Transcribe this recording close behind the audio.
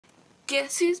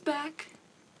Guess who's back?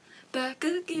 Back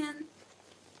again.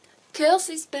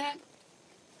 Kelsey's back.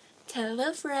 Tell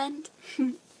a friend.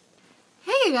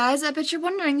 Hey guys, I bet you're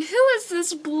wondering, who is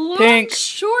this blonde,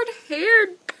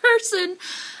 short-haired person?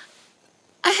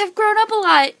 I have grown up a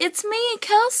lot. It's me,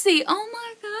 Kelsey. Oh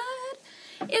my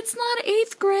god. It's not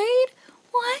 8th grade?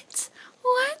 What?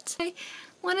 I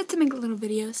wanted to make a little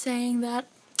video saying that,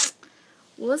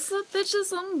 what's up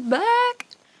bitches, I'm back.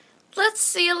 Let's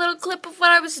see a little clip of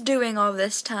what I was doing all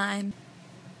this time.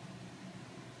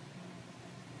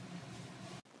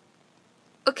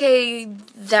 Okay,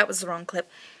 that was the wrong clip.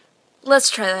 Let's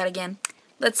try that again.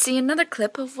 Let's see another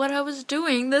clip of what I was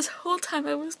doing this whole time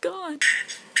I was gone.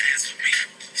 Dance for me,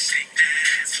 shake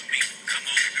that ass for me. Come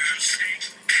on, girl,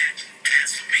 shake that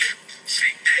ass for me,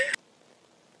 shake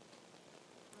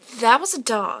that. That was a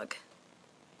dog.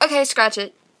 Okay, scratch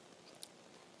it.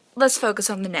 Let's focus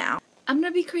on the now. I'm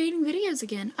gonna be creating videos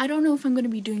again. I don't know if I'm gonna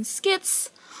be doing skits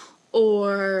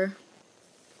or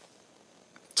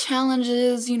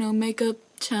challenges, you know, makeup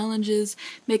challenges,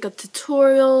 makeup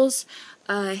tutorials,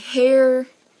 hair,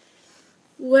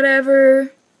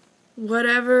 whatever.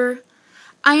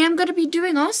 I am going to be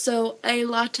doing also a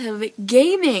lot of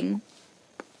gaming.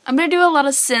 I'm going to do a lot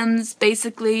of Sims,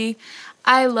 basically.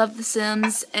 I love The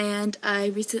Sims, and I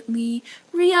recently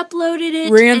re-uploaded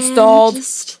it. Reinstalled. And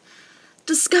just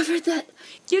discovered that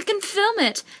you can film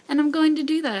it, and I'm going to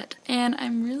do that. And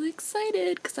I'm really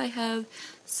excited because I have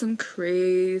some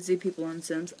crazy people on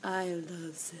Sims. I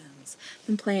love Sims.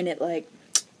 Been playing it like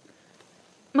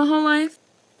my whole life.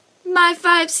 My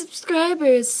 5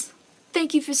 subscribers.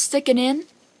 Thank you for sticking in.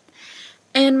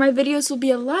 And my videos will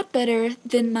be a lot better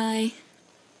than my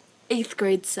 8th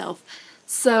grade self.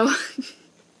 So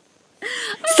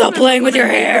Stop playing with your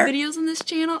hair. The videos on this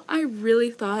channel, I really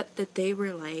thought that they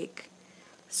were like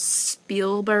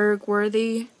Spielberg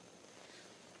worthy.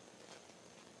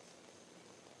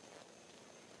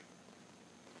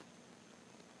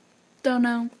 Don't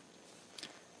know.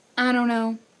 I don't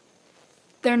know.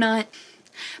 They're not.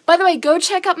 By the way, go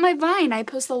check out my Vine. I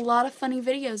post a lot of funny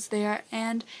videos there,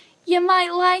 and you might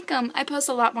like them. I post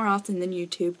a lot more often than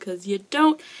YouTube because you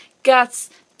don't guts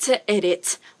to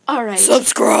edit. Alright.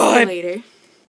 Subscribe. See you later.